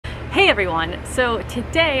Hey everyone! So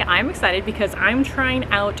today I'm excited because I'm trying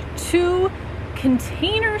out 2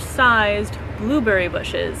 container-sized blueberry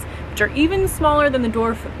bushes, which are even smaller than the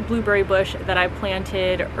dwarf blueberry bush that I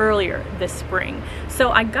planted earlier this spring.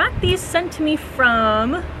 So I got these sent to me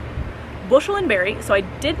from Bushel Berry, so I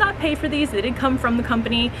did not pay for these. They did come from the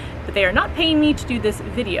company, but they are not paying me to do this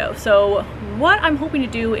video. So what I'm hoping to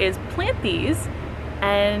do is plant these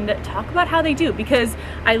and talk about how they do, because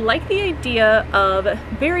I like the idea of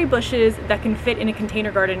berry bushes that can fit in a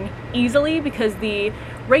container garden easily, because the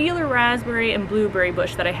regular raspberry and blueberry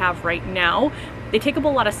bush that I have right now, they take up a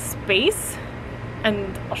lot of space.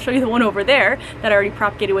 And I'll show you the one over there that I already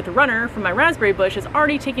propagated with a runner from my raspberry bush is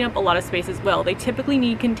already taking up a lot of space as well. They typically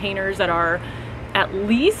need containers that are at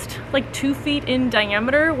least like 2 feet in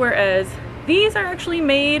diameter, whereas these are actually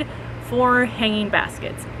made for hanging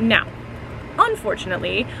baskets. Now,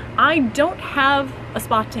 unfortunately, I don't have a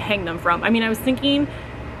spot to hang them from. I mean, I was thinking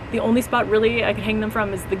the only spot really I could hang them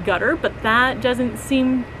from is the gutter, but that doesn't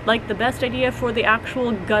seem like the best idea for the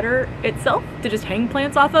actual gutter itself to just hang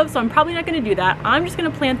plants off of, so I'm probably not going to do that. I'm just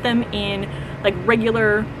going to plant them in like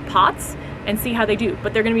regular pots and see how they do,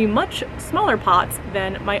 but they're going to be much smaller pots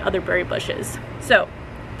than my other berry bushes. So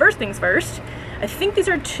first things first, I think these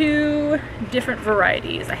are 2 different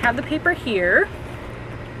varieties. I have the paper here.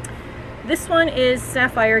 This one is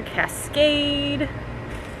Sapphire Cascade.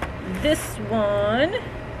 This one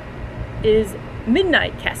is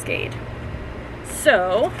Midnight Cascade.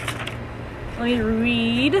 So let me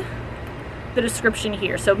read the description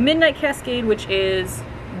here. So Midnight Cascade, which is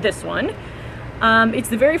this one, it's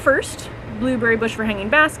the very first blueberry bush for hanging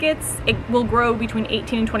baskets. It will grow between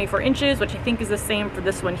 18 and 24 inches, which I think is the same for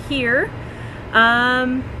this one here.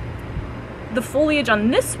 The foliage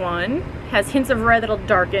on this one has hints of red that'll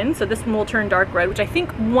darken, so this one will turn dark red, which I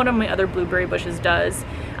think one of my other blueberry bushes does,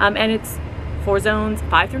 and it's for zones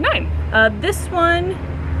 5 through 9. This one,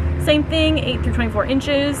 same thing, 8 through 24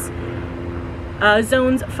 inches,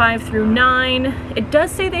 zones 5 through 9. It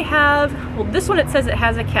does say they have, well, this one it says it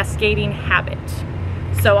has a cascading habit,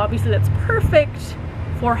 so obviously that's perfect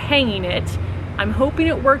for hanging it. I'm hoping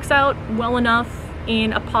it works out well enough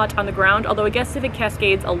in a pot on the ground, although I guess if it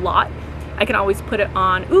cascades a lot, I can always put it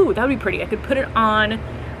on, ooh, that would be pretty. I could put it on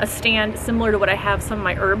a stand similar to what I have some of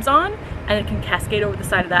my herbs on, and it can cascade over the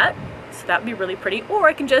side of that. So that would be really pretty. Or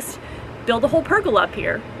I can just build a whole pergola up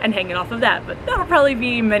here and hang it off of that, but that'll probably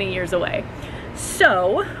be many years away.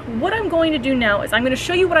 So what I'm going to do now is I'm going to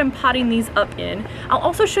show you what I'm potting these up in. I'll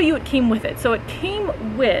also show you what came with it. So it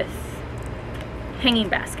came with hanging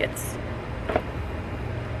baskets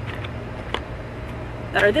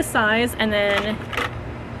that are this size, and then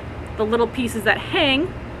the little pieces that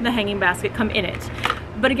hang the hanging basket come in it.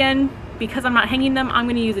 But again, because I'm not hanging them, I'm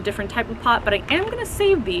going to use a different type of pot, but I am going to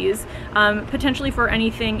save these potentially for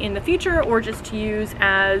anything in the future, or just to use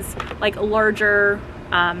as like larger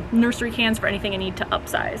nursery cans for anything I need to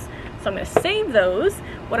upsize. So I'm going to save those.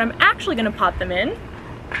 What I'm actually going to pot them in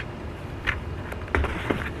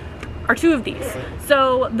are 2 of these.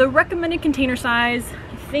 So the recommended container size,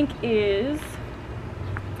 I think is,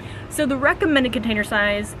 so the recommended container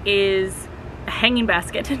size is a hanging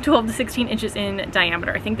basket, 12 to 16 inches in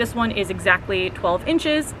diameter. I think this one is exactly 12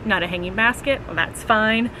 inches, not a hanging basket. Well, that's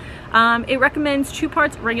fine. It recommends 2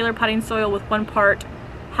 parts regular potting soil with 1 part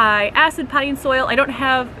high acid potting soil. I don't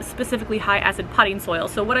have specifically high acid potting soil,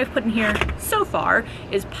 so what I've put in here so far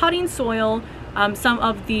is potting soil, some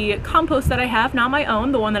of the compost that I have, not my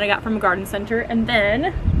own, the one that I got from a garden center, and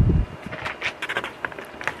then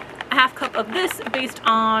a 1/2 cup of this based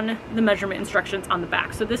on the measurement instructions on the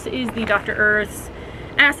back. So this is the Dr. Earth's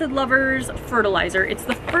Acid Lovers Fertilizer. It's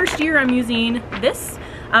the first year I'm using this.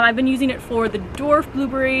 I've been using it for the dwarf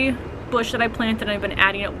blueberry bush that I planted, and I've been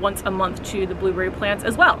adding it once a month to the blueberry plants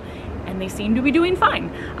as well, and they seem to be doing fine.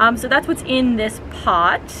 So that's what's in this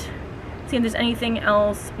pot. See if there's anything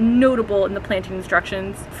else notable in the planting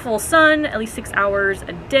instructions. Full sun, at least 6 hours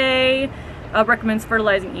a day. Recommends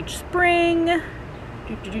fertilizing each spring.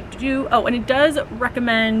 Oh, and it does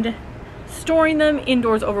recommend storing them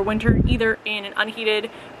indoors over winter, either in an unheated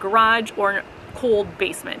garage or a cold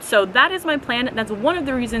basement. So that is my plan. That's one of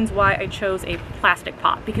the reasons why I chose a plastic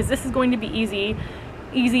pot, because this is going to be easier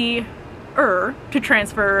to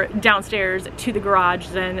transfer downstairs to the garage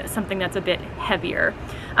than something that's a bit heavier.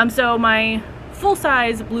 So my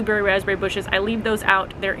full-size blueberry raspberry bushes, I leave those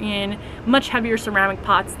out. They're in much heavier ceramic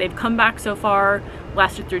pots. They've come back so far,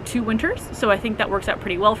 lasted through 2 winters, so I think that works out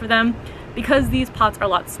pretty well for them. Because these pots are a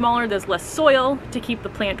lot smaller, there's less soil to keep the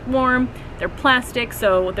plant warm. They're plastic,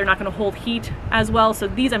 so they're not going to hold heat as well, so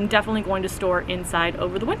these I'm definitely going to store inside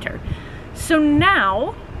over the winter. So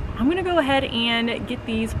now I'm gonna go ahead and get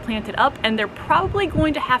these planted up, and they're probably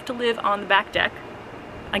going to have to live on the back deck,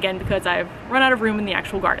 again, because I've run out of room in the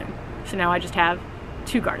actual garden. So now I just have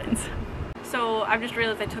 2 gardens. So I've just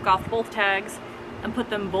realized I took off both tags and put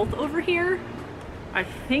them both over here. I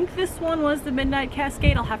think this one was the Midnight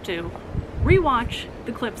Cascade. I'll have to rewatch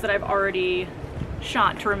the clips that I've already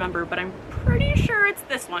shot to remember, but I'm pretty sure it's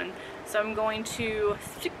this one. So I'm going to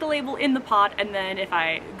stick the label in the pot, and then if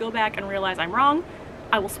I go back and realize I'm wrong,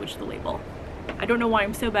 I will switch the label. I don't know why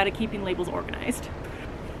I'm so bad at keeping labels organized.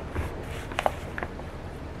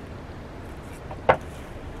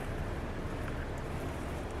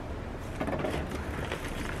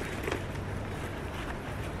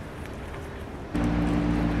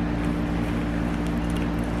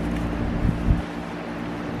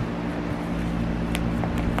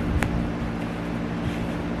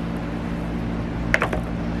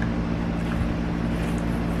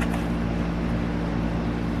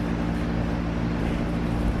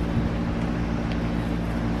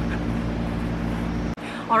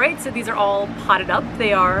 Alright, so these are all potted up.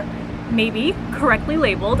 They are maybe correctly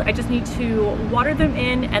labeled. I just need to water them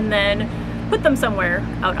in and then put them somewhere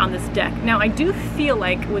out on this deck. Now I do feel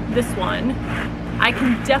like with this one, I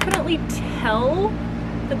can definitely tell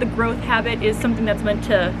that the growth habit is something that's meant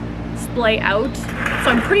to splay out. So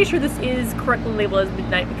I'm pretty sure this is correctly labeled as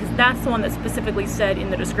Midnight, because that's the one that specifically said in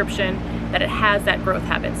the description that it has that growth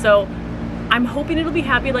habit. So I'm hoping it'll be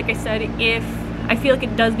happy. Like I said, if I feel like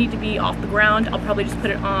it does need to be off the ground, I'll probably just put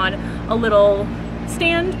it on a little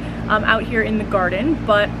stand out here in the garden.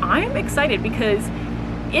 But I'm excited because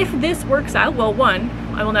if this works out, well, 1,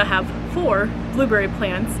 I will now have 4 blueberry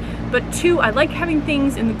plants, but 2, I like having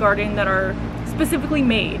things in the garden that are specifically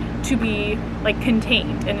made to be like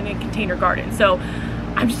contained in a container garden. So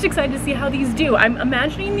I'm just excited to see how these do. I'm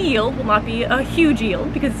imagining the yield will not be a huge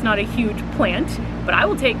yield because it's not a huge plant, but I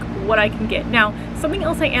will take what I can get. Now, something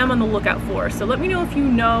else I am on the lookout for, so let me know if you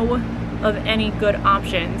know of any good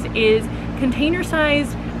options, is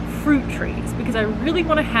container-sized fruit trees, because I really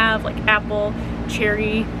want to have like apple,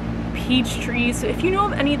 cherry, peach trees. So if you know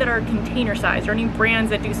of any that are container-sized or any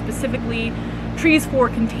brands that do specifically trees for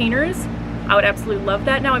containers, I would absolutely love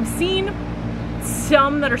that. Now, I've seen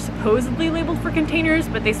some that are supposedly labeled for containers,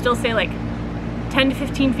 but they still say like 10 to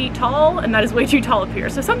 15 feet tall, and that is way too tall up here.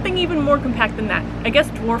 So something even more compact than that. I guess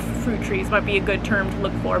dwarf fruit trees might be a good term to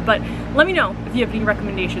look for, but let me know if you have any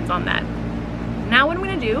recommendations on that. Now what I'm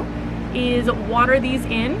gonna do is water these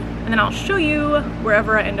in, and then I'll show you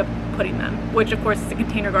wherever I end up putting them, which of course is a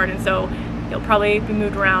container garden, so they'll probably be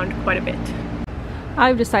moved around quite a bit.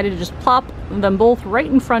 I've decided to just plop them both right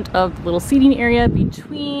in front of the little seating area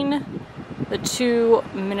between the 2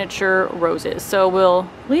 miniature roses. So we'll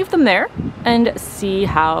leave them there and see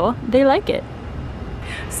how they like it.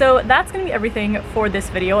 So that's gonna be everything for this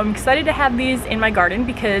video. I'm excited to have these in my garden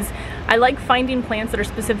because I like finding plants that are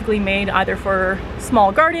specifically made either for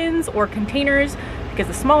small gardens or containers, because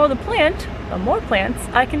the smaller the plant, the more plants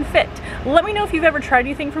I can fit. Let me know if you've ever tried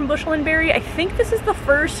anything from Bushel Berry. I think this is the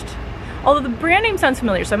first, although the brand name sounds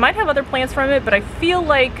familiar, so I might have other plants from it, but I feel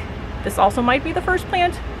like this also might be the first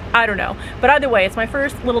plant. I don't know, but either way, it's my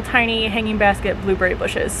first little tiny hanging basket blueberry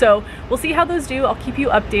bushes. So we'll see how those do. I'll keep you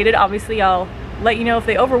updated. Obviously, I'll let you know if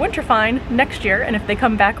they overwinter fine next year and if they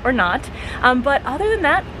come back or not. But other than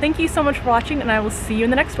that, thank you so much for watching, and I will see you in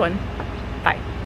the next one.